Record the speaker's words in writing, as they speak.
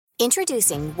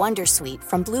Introducing Wondersuite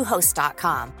from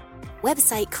Bluehost.com.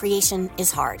 Website creation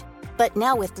is hard, but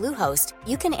now with Bluehost,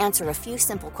 you can answer a few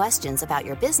simple questions about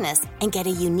your business and get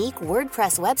a unique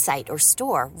WordPress website or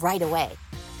store right away.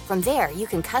 From there, you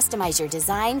can customize your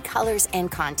design, colors,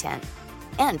 and content.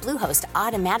 And Bluehost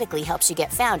automatically helps you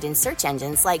get found in search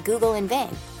engines like Google and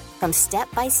Bing. From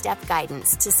step-by-step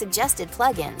guidance to suggested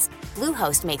plugins,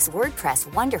 Bluehost makes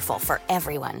WordPress wonderful for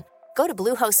everyone. Go to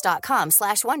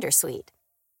bluehost.com/wondersuite.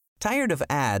 Tired of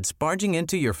ads barging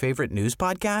into your favorite news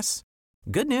podcasts?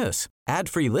 Good news.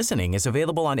 Ad-free listening is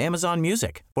available on Amazon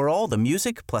Music for all the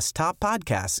music plus top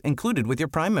podcasts included with your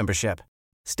Prime membership.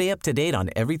 Stay up to date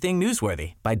on everything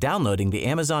newsworthy by downloading the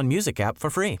Amazon Music app for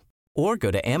free or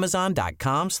go to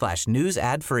amazon.com/news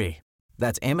ad free.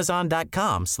 That's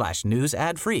amazon.com/news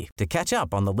ad free to catch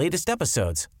up on the latest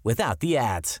episodes without the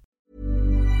ads.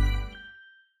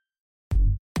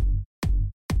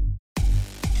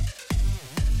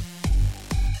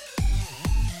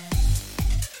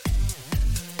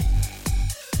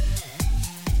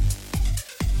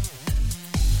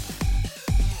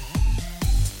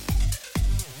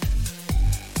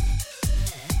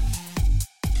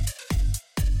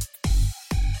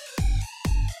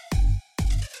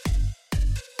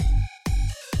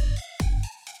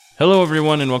 Hello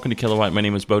everyone and welcome to Kilowatt. My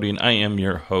name is Bodie and I am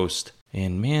your host.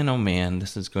 And man, oh man,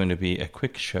 this is going to be a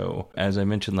quick show. As I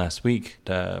mentioned last week,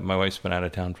 my wife's been out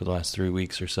of town for the last 3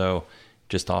 weeks or so,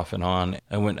 just off and on.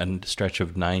 I went a stretch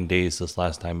of 9 days this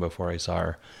last time before I saw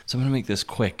her. So I'm going to make this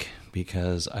quick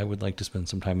because I would like to spend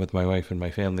some time with my wife and my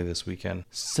family this weekend.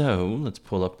 So let's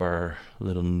pull up our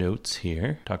little notes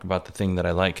here, talk about the thing that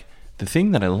I like. The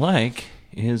thing that I like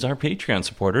is our Patreon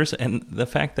supporters and the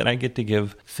fact that I get to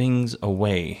give things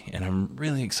away. And I'm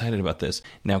really excited about this.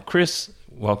 Now, Chris,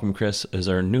 welcome Chris, is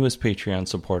our newest Patreon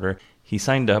supporter. He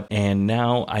signed up and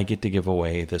now I get to give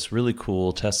away this really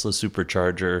cool Tesla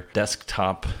Supercharger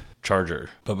desktop charger.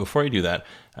 But before I do that,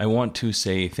 I want to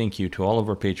say thank you to all of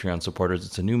our Patreon supporters.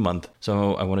 It's a new month.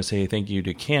 So I want to say thank you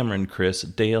to Cameron, Chris,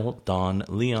 Dale, Don,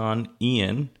 Leon,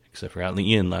 Ian, because I forgot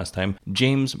Ian last time,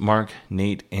 James, Mark,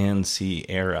 Nate, and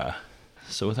Sierra.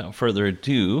 So without further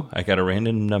ado, I got a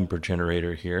random number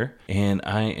generator here, and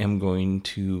I am going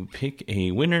to pick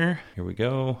a winner. Here we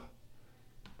go.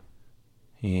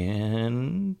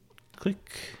 And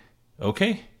click.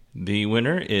 Okay, the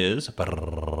winner is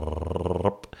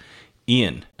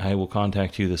Ian. I will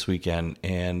contact you this weekend,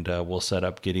 and we'll set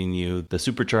up getting you the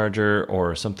supercharger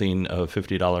or something of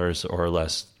 $50 or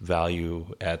less value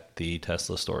at the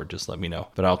Tesla store. Just let me know.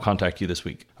 But I'll contact you this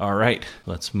week. All right,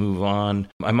 let's move on.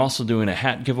 I'm also doing a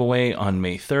hat giveaway on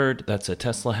May 3rd. That's a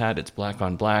Tesla hat. It's black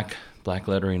on black. Black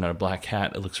lettering on a black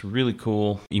hat. It looks really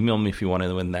cool. Email me if you want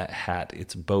to win that hat.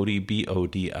 It's Bodie,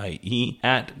 B-O-D-I-E,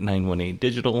 at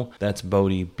 918digital. That's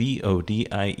Bodie,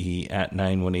 B-O-D-I-E, at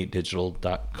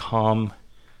 918digital.com.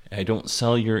 I don't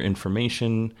sell your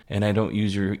information, and I don't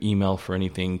use your email for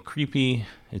anything creepy.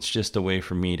 It's just a way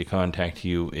for me to contact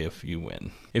you if you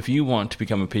win. If you want to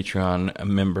become a Patreon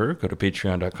member, go to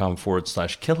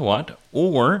patreon.com/kilowatt,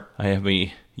 or I have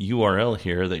a URL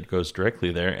here that goes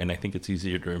directly there, and I think it's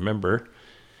easier to remember.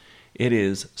 It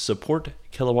is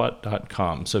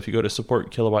supportkilowatt.com. So if you go to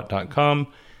supportkilowatt.com,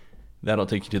 that'll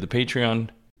take you to the Patreon.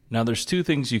 Now there's two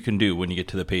things you can do when you get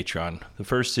to the Patreon. The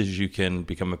first is you can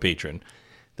become a patron.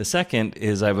 The second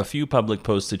is I have a few public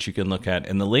posts that you can look at,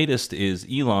 and the latest is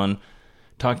Elon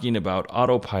talking about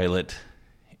autopilot,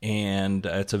 and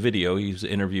it's a video. He's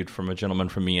interviewed from a gentleman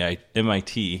from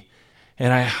MIT,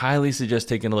 and I highly suggest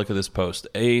taking a look at this post.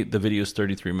 The video is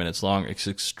 33 minutes long. It's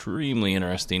extremely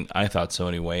interesting. I thought so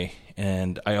anyway,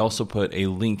 and I also put a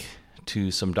link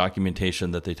to some documentation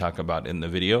that they talk about in the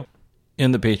video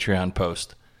in the Patreon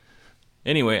post.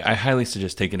 Anyway, I highly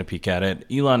suggest taking a peek at it.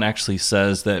 Elon actually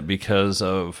says that because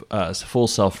of full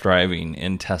self-driving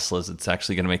in Teslas, it's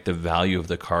actually going to make the value of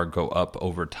the car go up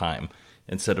over time.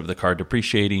 Instead of the car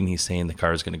depreciating, he's saying the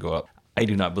car is going to go up. I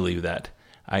do not believe that.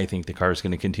 I think the car is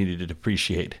going to continue to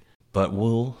depreciate. But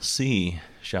we'll see,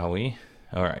 shall we?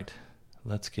 All right,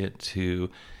 let's get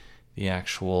to the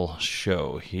actual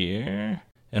show here.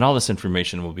 And all this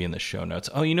information will be in the show notes.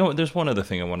 Oh, you know what? There's one other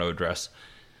thing I want to address.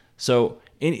 So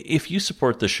if you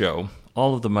support the show,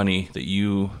 all of the money that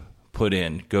you put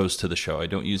in goes to the show. I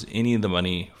don't use any of the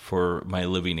money for my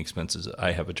living expenses.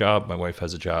 I have a job. My wife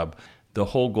has a job. The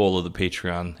whole goal of the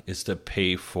Patreon is to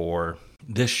pay for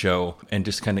this show and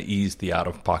just kind of ease the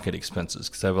out-of-pocket expenses,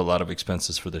 because I have a lot of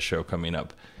expenses for the show coming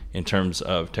up in terms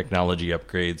of technology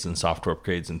upgrades and software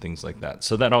upgrades and things like that.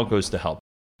 So that all goes to help.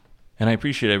 And I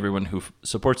appreciate everyone who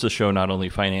supports the show, not only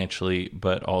financially,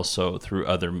 but also through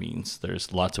other means.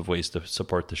 There's lots of ways to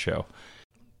support the show.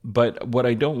 But what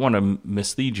I don't want to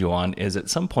mislead you on is at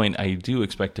some point I do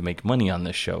expect to make money on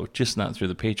this show, just not through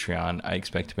the Patreon. I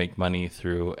expect to make money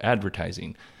through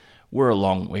advertising. We're a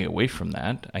long way away from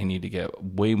that. I need to get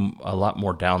a lot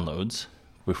more downloads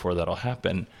before that'll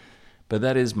happen. But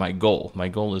that is my goal. My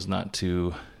goal is not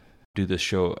to do this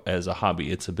show as a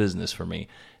hobby. It's a business for me.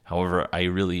 However, I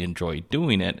really enjoy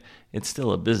doing it. It's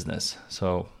still a business.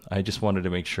 So I just wanted to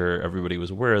make sure everybody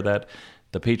was aware that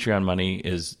the Patreon money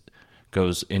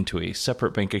goes into a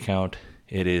separate bank account.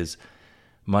 It is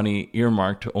money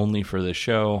earmarked only for the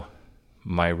show.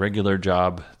 My regular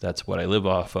job, that's what I live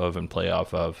off of and play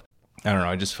off of. I don't know,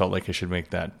 I just felt like I should make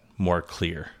that more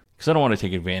clear. Because I don't want to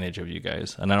take advantage of you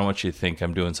guys. And I don't want you to think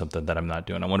I'm doing something that I'm not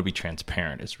doing. I want to be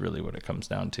transparent is really what it comes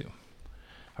down to.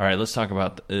 All right, let's talk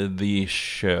about the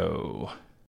show.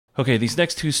 Okay, these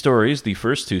next two stories, the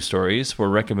first two stories, were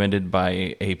recommended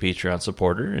by a Patreon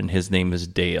supporter, and his name is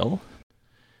Dale.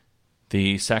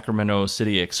 The Sacramento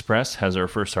City Express has our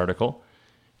first article.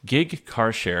 Gig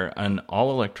Car Share, an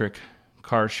all-electric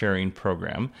car sharing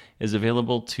program, is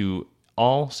available to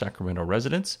all Sacramento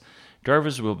residents.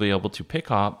 Drivers will be able to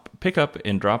pick up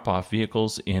and drop off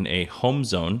vehicles in a home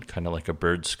zone, kind of like a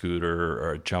bird scooter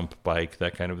or a jump bike,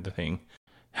 that kind of thing.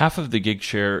 Half of the Gig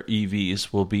Share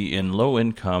EVs will be in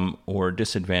low-income or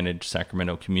disadvantaged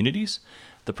Sacramento communities.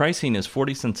 The pricing is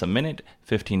 40 cents a minute,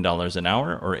 $15 an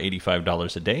hour, or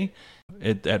 $85 a day.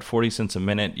 At 40 cents a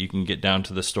minute, you can get down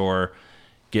to the store,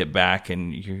 get back,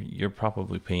 and you're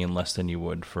probably paying less than you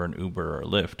would for an Uber or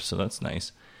Lyft, so that's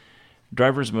nice.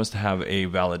 Drivers must have a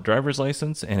valid driver's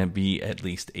license and be at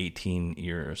least 18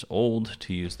 years old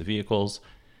to use the vehicles.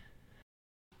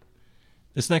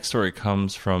 This next story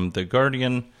comes from The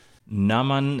Guardian.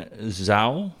 Naman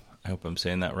Zhao, I hope I'm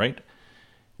saying that right,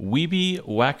 Weeby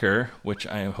Wacker, which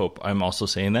I hope I'm also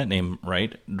saying that name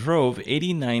right, drove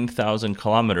 89,000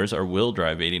 kilometers, or will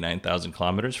drive 89,000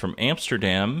 kilometers from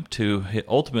Amsterdam to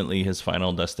ultimately his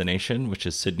final destination, which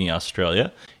is Sydney,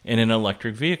 Australia, in an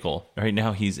electric vehicle. Right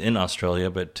now he's in Australia,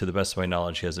 but to the best of my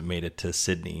knowledge, he hasn't made it to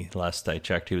Sydney. Last I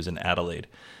checked, he was in Adelaide.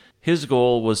 His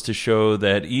goal was to show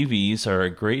that EVs are a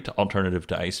great alternative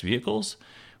to ICE vehicles.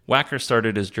 Wacker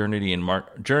started his journey in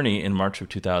March of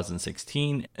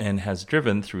 2016 and has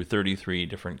driven through 33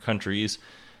 different countries.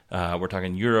 We're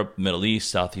talking Europe, Middle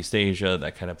East, Southeast Asia,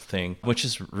 that kind of thing, which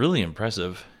is really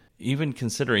impressive. Even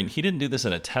considering he didn't do this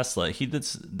in a Tesla, he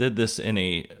did this in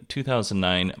a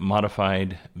 2009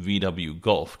 modified VW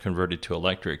Golf converted to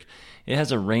electric. It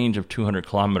has a range of 200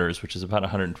 kilometers, which is about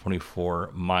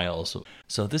 124 miles.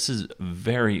 So this is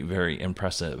very, very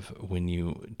impressive when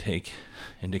you take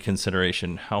into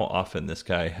consideration how often this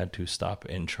guy had to stop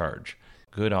and charge.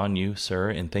 Good on you,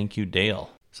 sir, and thank you, Dale.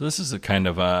 So this is a kind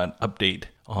of an update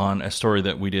on a story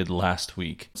that we did last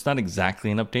week. It's not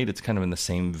exactly an update, it's kind of in the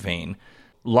same vein.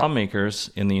 Lawmakers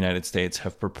in the United States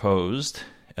have proposed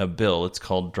a bill. It's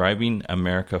called Driving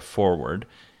America Forward.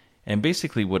 And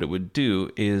basically what it would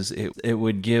do is it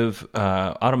would give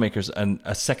automakers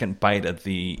a second bite at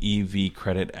the EV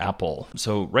credit apple.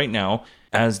 So right now,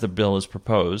 as the bill is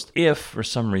proposed, if for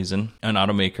some reason an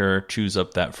automaker chews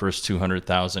up that first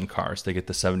 200,000 cars, they get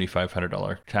the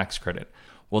 $7,500 tax credit.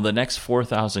 Well, the next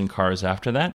 4,000 cars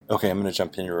after that... Okay, I'm going to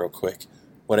jump in here real quick.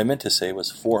 What I meant to say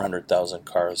was 400,000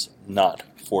 cars, not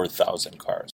 4,000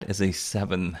 cars. Is a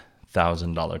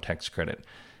 $7,000 tax credit.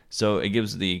 So it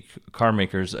gives the car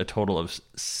makers a total of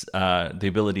the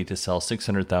ability to sell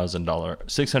 600,000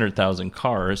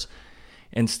 cars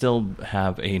and still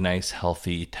have a nice,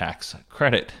 healthy tax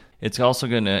credit. It's also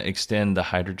going to extend the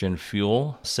hydrogen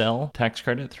fuel cell tax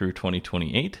credit through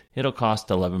 2028. It'll cost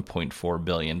 $11.4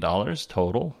 billion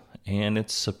total, and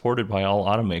it's supported by all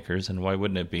automakers, and why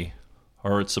wouldn't it be?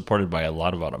 Or it's supported by a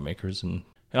lot of automakers. And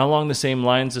along the same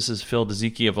lines, this is Phil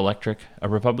Dezicki of Electric. A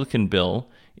Republican bill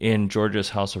in Georgia's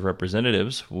House of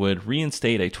Representatives would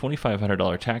reinstate a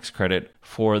 $2,500 tax credit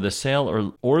for the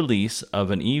sale or lease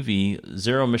of an EV,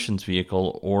 zero-emissions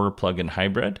vehicle, or plug-in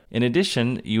hybrid. In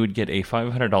addition, you would get a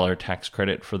 $500 tax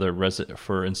credit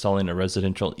for installing a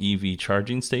residential EV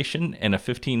charging station and a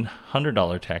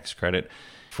 $1,500 tax credit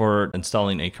for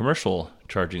installing a commercial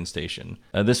charging station.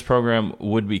 This program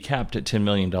would be capped at $10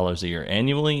 million a year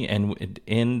annually and would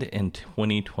end in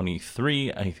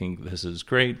 2023. I think this is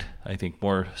great. I think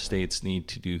more states need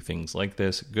to do things like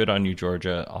this. Good on you,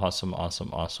 Georgia. Awesome, awesome,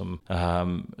 awesome.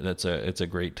 It's a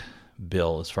great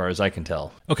bill as far as I can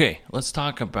tell. Okay, let's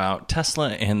talk about Tesla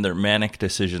and their manic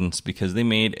decisions because they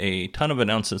made a ton of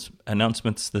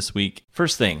announcements this week.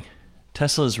 First thing,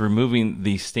 Tesla is removing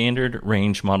the standard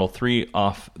range Model 3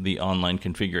 off the online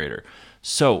configurator.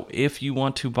 So if you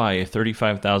want to buy a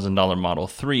 $35,000 Model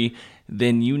 3,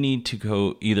 then you need to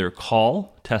go either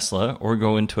call Tesla or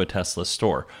go into a Tesla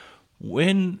store.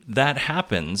 When that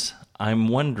happens, I'm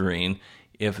wondering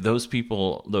if those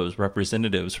people, those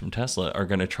representatives from Tesla, are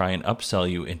going to try and upsell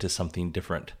you into something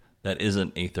different that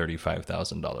isn't a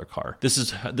 $35,000 car. This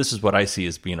is what I see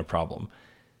as being a problem.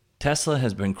 Tesla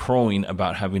has been crowing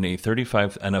about having an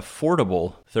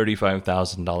affordable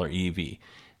 $35,000 EV.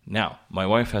 Now, my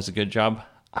wife has a good job.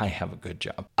 I have a good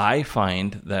job. I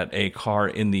find that a car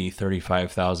in the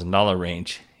 $35,000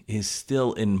 range is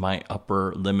still in my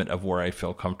upper limit of where I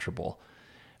feel comfortable.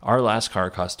 Our last car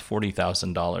cost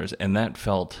 $40,000, and that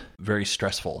felt very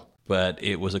stressful. But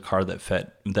it was a car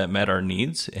that met our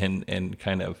needs and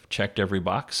kind of checked every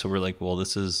box. So we're like, well,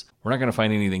 we're not going to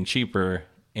find anything cheaper,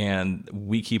 and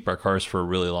we keep our cars for a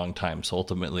really long time. So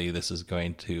ultimately,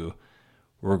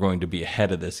 we're going to be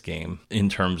ahead of this game in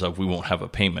terms of we won't have a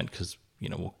payment because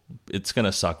it's going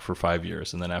to suck for 5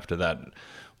 years, and then after that,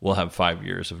 we'll have 5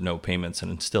 years of no payments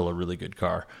and it's still a really good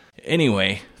car.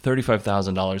 Anyway,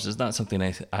 $35,000 is not something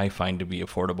I find to be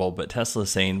affordable, but Tesla is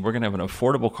saying we're going to have an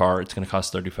affordable car. It's going to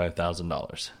cost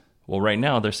 $35,000. Well, right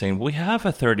now they're saying we have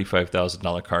a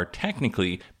 $35,000 car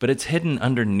technically, but it's hidden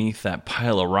underneath that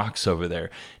pile of rocks over there.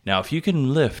 Now, if you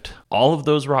can lift all of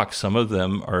those rocks, some of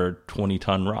them are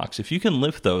 20-ton rocks. If you can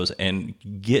lift those and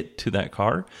get to that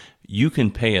car, you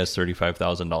can pay us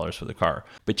 $35,000 for the car,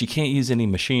 but you can't use any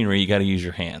machinery. You got to use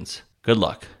your hands. Good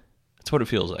luck. That's what it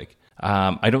feels like.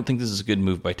 I don't think this is a good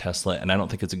move by Tesla, and I don't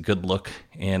think it's a good look.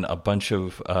 And a bunch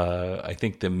of, I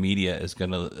think the media is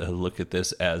going to look at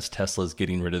this as Tesla's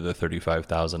getting rid of the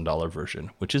 $35,000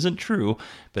 version, which isn't true,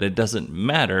 but it doesn't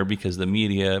matter because the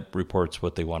media reports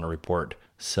what they want to report.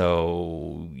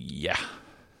 So yeah,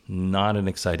 not an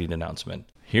exciting announcement.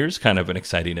 Here's kind of an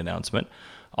exciting announcement.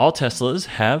 All Teslas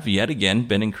have yet again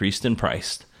been increased in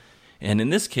price. And in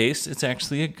this case, it's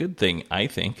actually a good thing, I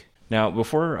think. Now,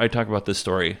 before I talk about this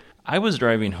story, I was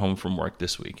driving home from work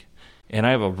this week, and I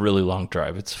have a really long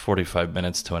drive. It's 45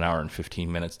 minutes to an hour and 15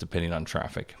 minutes, depending on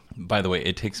traffic. By the way,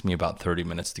 it takes me about 30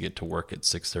 minutes to get to work at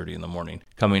 6:30 in the morning.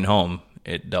 Coming home,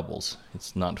 it doubles.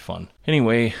 It's not fun.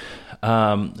 Anyway, so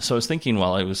I was thinking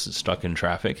while I was stuck in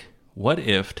traffic, what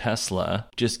if Tesla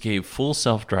just gave full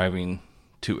self-driving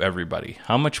to everybody?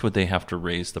 How much would they have to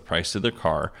raise the price of their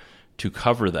car to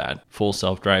cover that full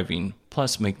self-driving,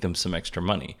 plus make them some extra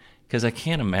money? Because I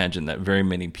can't imagine that very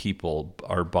many people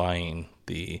are buying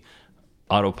the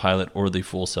autopilot or the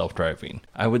full self-driving.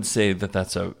 I would say that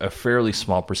that's a fairly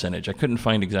small percentage. I couldn't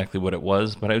find exactly what it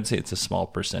was, but I would say it's a small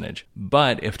percentage.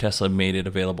 But if Tesla made it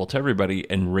available to everybody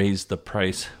and raised the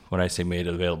price, when I say made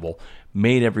it available,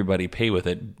 made everybody pay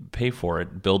for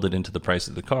it, build it into the price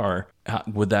of the car,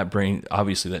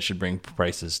 obviously that should bring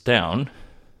prices down,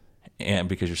 and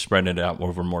because you're spreading it out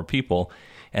over more people,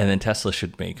 and then Tesla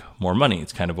should make more money.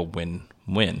 It's kind of a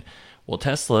win-win. Well,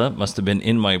 Tesla must have been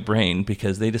in my brain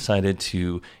because they decided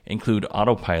to include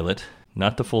autopilot,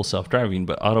 not the full self-driving,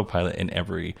 but autopilot in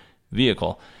every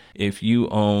vehicle. If you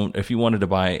wanted to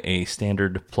buy a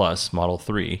Standard Plus Model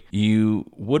 3,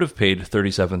 you would have paid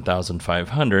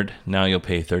 $37,500. Now you'll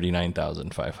pay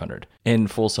 $39,500. And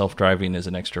full self-driving is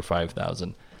an extra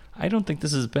 $5,000. I don't think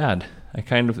this is bad.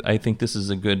 I think this is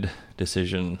a good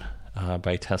decision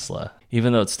by Tesla.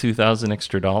 Even though it's $2,000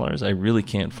 extra dollars, I really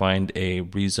can't find a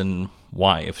reason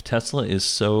why. If Tesla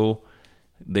is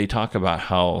they talk about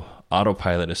how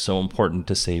autopilot is so important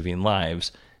to saving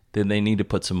lives, then they need to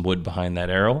put some wood behind that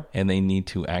arrow, and they need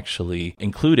to actually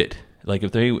include it. Like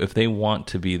if they want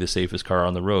to be the safest car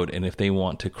on the road, and if they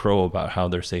want to crow about how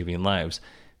they're saving lives,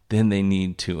 then they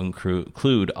need to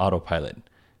include autopilot.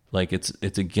 Like it's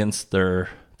against their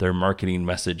marketing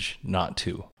message not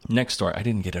to. Next story. I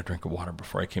didn't get a drink of water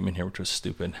before I came in here, which was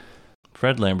stupid.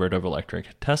 Fred Lambert of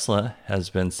Electric. Tesla has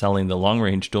been selling the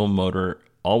long-range dual-motor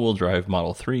all-wheel drive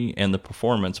Model 3 and the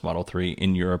performance Model 3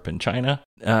 in Europe and China.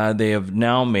 They have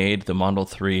now made the Model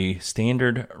 3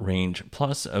 Standard Range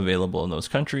Plus available in those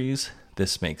countries.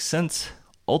 This makes sense.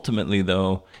 Ultimately,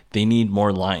 though, they need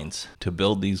more lines to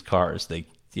build these cars. They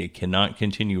cannot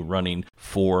continue running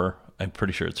I'm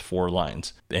pretty sure it's 4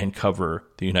 lines, and cover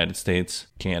the United States,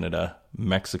 Canada,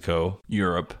 Mexico,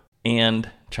 Europe,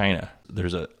 and China.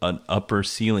 There's an upper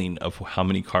ceiling of how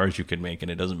many cars you can make,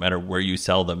 and it doesn't matter where you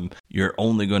sell them. You're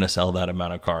only going to sell that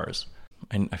amount of cars.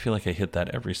 And I feel like I hit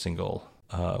that every single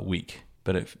week.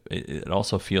 But it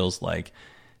also feels like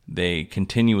they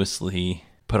continuously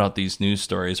put out these news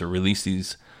stories or release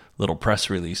these little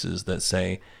press releases that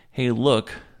say, hey,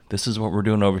 look, this is what we're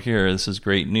doing over here. This is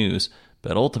great news.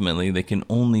 But ultimately, they can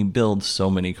only build so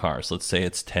many cars. Let's say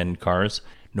it's 10 cars.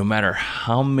 No matter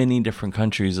how many different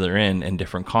countries they're in and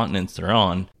different continents they're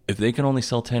on, If they can only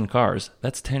sell 10 cars,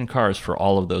 that's 10 cars for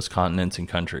all of those continents and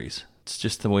countries. It's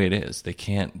just the way it is. They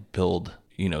can't build,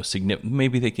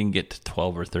 maybe they can get to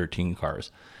 12 or 13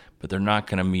 cars, but they're not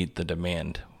going to meet the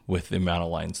demand with the amount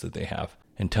of lines that they have.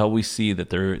 Until we see that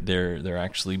they're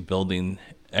actually building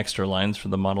extra lines for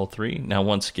the Model 3. Now,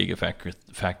 once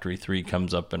Gigafactory 3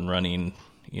 comes up and running,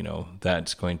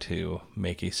 that's going to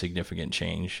make a significant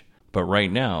change. But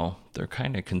right now, they're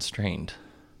kind of constrained.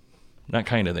 Not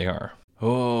kind of, they are.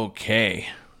 Okay,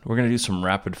 we're going to do some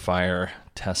rapid fire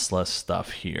Tesla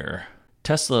stuff here.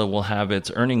 Tesla will have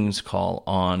its earnings call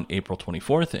on April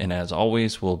 24th, and as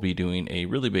always, we'll be doing a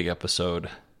really big episode.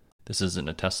 This isn't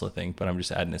a Tesla thing, but I'm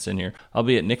just adding this in here. I'll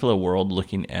be at Nikola World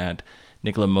looking at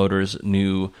Nikola Motors'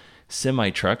 new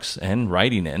semi-trucks and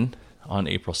riding in on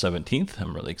April 17th.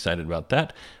 I'm really excited about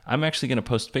that. I'm actually going to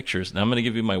post pictures, and I'm going to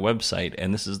give you my website,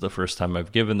 and this is the first time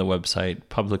I've given the website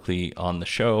publicly on the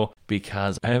show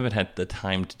because I haven't had the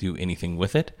time to do anything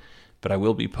with it, but I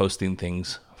will be posting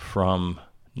things from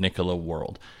Nikola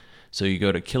World. So you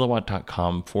go to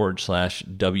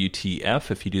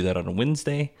kilowatt.com/WTF. If you do that on a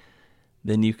Wednesday,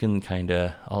 then you can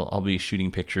I'll be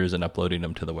shooting pictures and uploading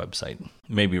them to the website.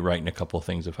 Maybe writing a couple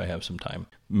things if I have some time.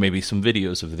 Maybe some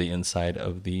videos of the inside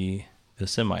of the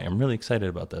semi. I'm really excited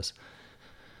about this.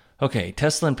 Okay,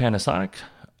 Tesla and Panasonic,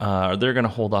 they're going to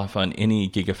hold off on any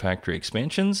Gigafactory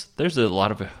expansions. There's a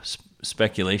lot of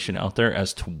speculation out there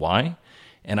as to why,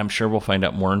 and I'm sure we'll find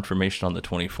out more information on the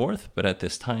 24th, but at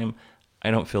this time,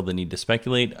 I don't feel the need to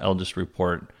speculate. I'll just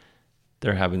report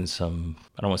they're having some,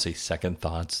 I don't want to say second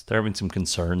thoughts, they're having some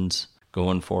concerns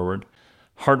going forward.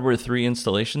 Hardware 3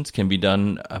 installations can be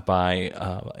done by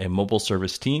a mobile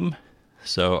service team.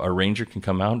 So a ranger can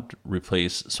come out,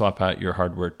 swap out your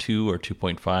hardware 2 or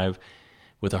 2.5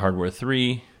 with a hardware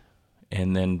 3,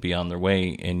 and then be on their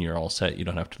way, and you're all set. You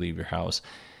don't have to leave your house.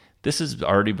 This has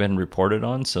already been reported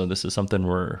on, so this is something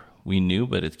we knew,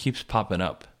 but it keeps popping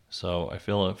up. So I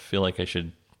feel like I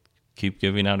should keep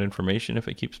giving out information if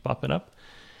it keeps popping up.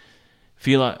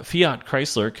 Fiat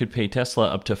Chrysler could pay Tesla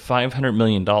up to $500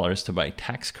 million to buy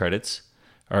tax credits,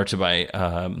 or to buy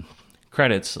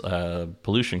credits,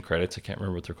 pollution credits, I can't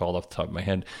remember what they're called off the top of my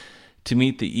head, to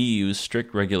meet the EU's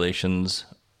strict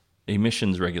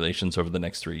emissions regulations over the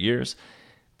next 3 years.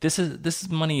 This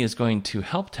money is going to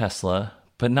help Tesla,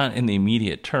 but not in the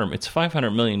immediate term. It's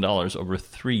 $500 million over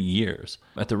 3 years.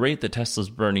 At the rate that Tesla's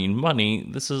burning money,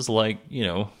 this is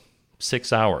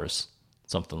 6 hours,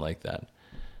 something like that.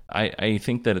 I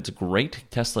think that it's great.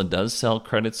 Tesla does sell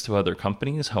credits to other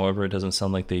companies. However, it doesn't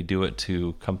sound like they do it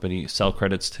to sell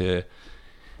credits to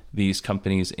these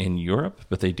companies in Europe,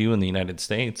 but they do in the United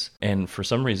States. And for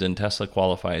some reason, Tesla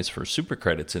qualifies for super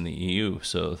credits in the EU,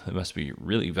 so it must be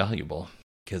really valuable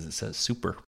because it says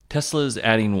super. Tesla is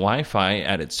adding Wi-Fi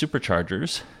at its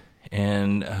superchargers,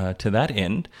 and to that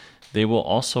end, they will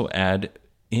also add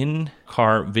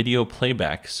in-car video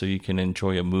playback so you can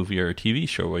enjoy a movie or a TV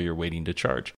show while you're waiting to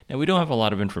charge. Now, we don't have a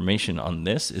lot of information on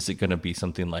this. Is it going to be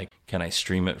something like, can I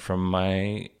stream it from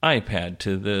my iPad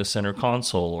to the center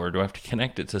console, or do I have to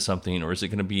connect it to something, or is it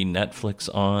going to be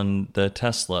Netflix on the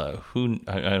Tesla?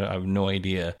 I have no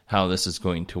idea how this is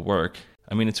going to work.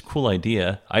 I mean, it's a cool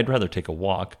idea. I'd rather take a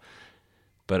walk,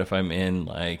 but if I'm in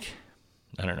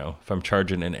if I'm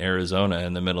charging in Arizona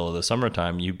in the middle of the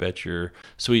summertime, you bet your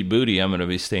sweet booty I'm going to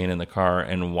be staying in the car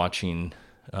and watching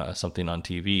something on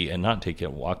TV and not taking a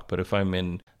walk. But if I'm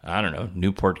in,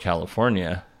 Newport,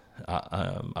 California,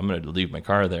 I'm going to leave my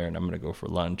car there and I'm going to go for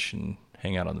lunch and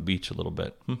hang out on the beach a little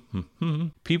bit.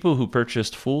 People who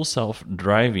purchased full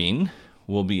self-driving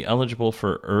will be eligible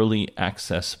for an early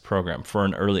access program for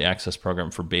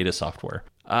beta software.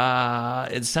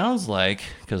 It sounds like,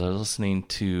 because I was listening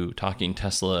to Talking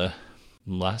Tesla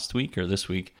last week or this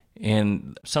week,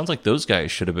 and it sounds like those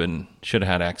guys should have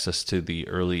had access to the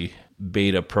early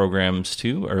beta programs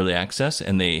too, early access,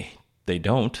 and they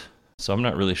don't. So I'm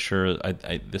not really sure.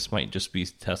 This might just be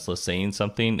Tesla saying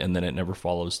something and then it never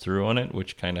follows through on it,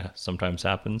 which kind of sometimes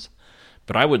happens.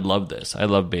 But I would love this. I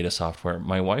love beta software.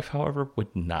 My wife, however,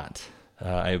 would not.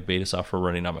 I have beta software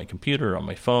running on my computer, on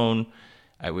my phone.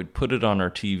 I would put it on our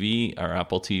TV, our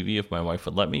Apple TV, if my wife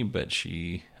would let me, but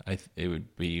it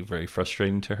would be very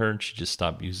frustrating to her. She'd just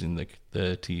stop using the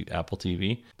Apple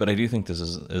TV. But I do think this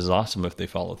is awesome if they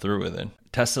follow through with it.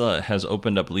 Tesla has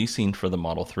opened up leasing for the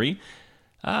Model 3.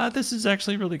 This is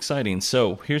actually really exciting.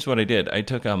 So here's what I did. I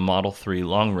took a Model 3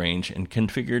 long range and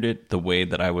configured it the way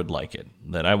that I would like it.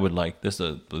 That I would like this.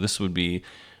 This would be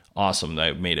awesome.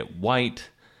 I made it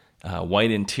white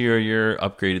interior,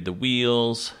 upgraded the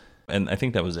wheels, and I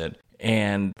think that was it.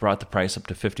 And brought the price up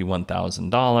to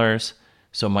 $51,000.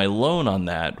 So my loan on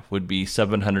that would be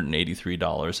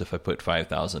 $783 if I put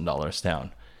 $5,000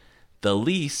 down. The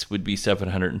lease would be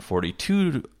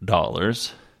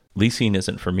 $742. Leasing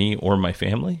isn't for me or my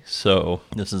family, so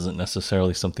this isn't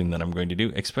necessarily something that I'm going to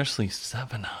do, especially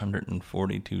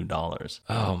 $742.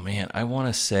 Oh man, I want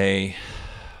to say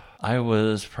I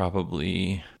was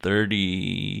probably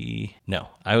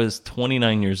I was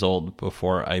 29 years old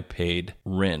before I paid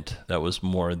rent that was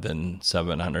more than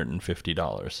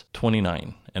 $750.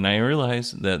 29. And I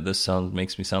realize that this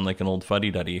makes me sound like an old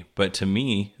fuddy-duddy, but to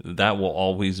me, that will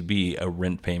always be a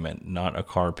rent payment, not a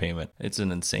car payment. It's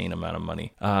an insane amount of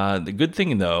money. The good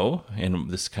thing though, and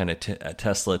this kind of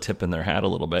Tesla tip in their hat a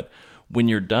little bit, when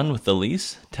you're done with the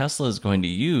lease, Tesla is going to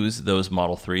use those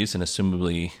Model 3s and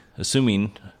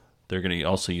assuming they're going to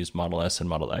also use Model S and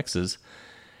Model X's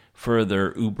for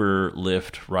their Uber,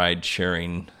 Lyft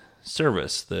ride-sharing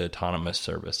service, the autonomous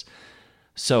service.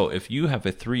 So if you have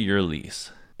a 3-year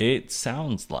lease, it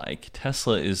sounds like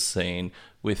Tesla is saying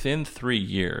within 3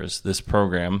 years, this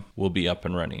program will be up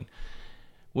and running,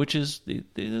 which is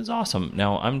awesome.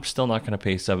 Now, I'm still not going to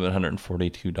pay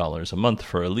 $742 a month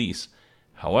for a lease.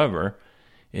 However,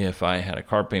 if I had a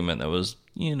car payment that was,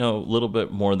 a little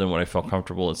bit more than what I felt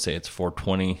comfortable, let's say it's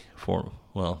 $420,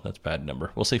 that's a bad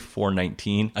number. We'll say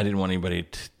 $419. I didn't want anybody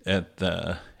at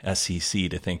the SEC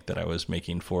to think that I was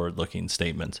making forward-looking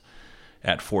statements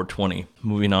at $420.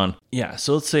 Moving on. Yeah,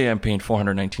 so let's say I'm paying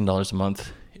 $419 a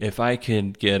month. If I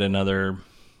could get another,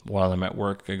 while I'm at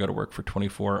work, I go to work for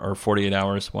 24 or 48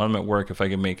 hours. While I'm at work, if I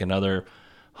can make another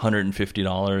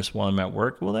 $150 while I'm at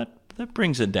work, well, that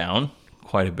brings it down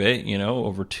quite a bit,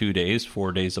 over 2 days,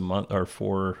 4 days a month, or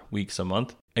 4 weeks a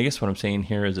month. I guess what I'm saying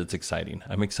here is it's exciting.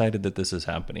 I'm excited that this is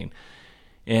happening.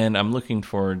 And I'm looking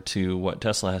forward to what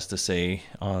Tesla has to say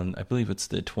on, I believe it's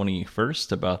the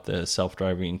 21st, about the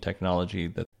self-driving technology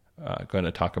that going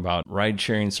to talk about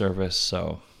ride-sharing service.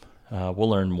 So we'll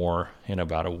learn more in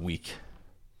about a week,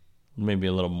 maybe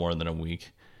a little more than a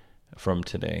week from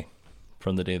today,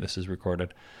 from the day this is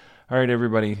recorded. All right,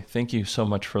 everybody, thank you so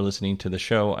much for listening to the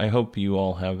show. I hope you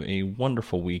all have a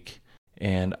wonderful week,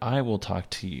 and I will talk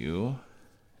to you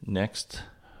next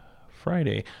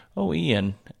Friday. Oh,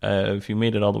 Ian, if you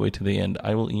made it all the way to the end,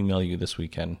 I will email you this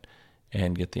weekend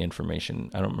and get the information.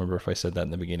 I don't remember if I said that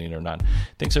in the beginning or not.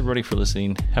 Thanks, everybody, for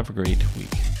listening. Have a great week.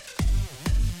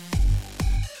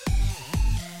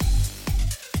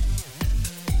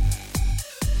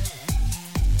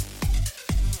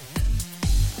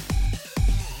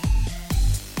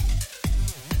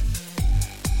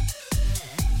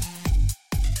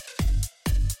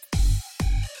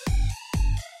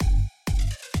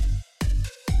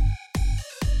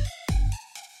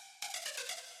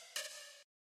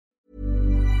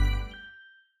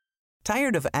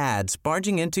 Tired of ads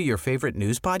barging into your favorite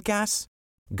news podcasts?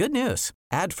 Good news.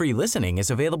 Ad-free listening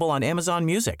is available on Amazon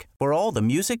Music for all the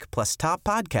music plus top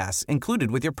podcasts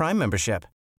included with your Prime membership.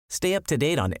 Stay up to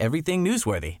date on everything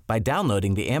newsworthy by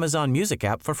downloading the Amazon Music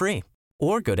app for free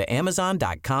or go to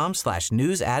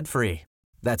amazon.com/news ad free.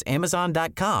 That's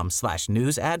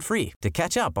amazon.com/news ad free to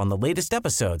catch up on the latest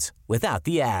episodes without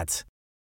the ads.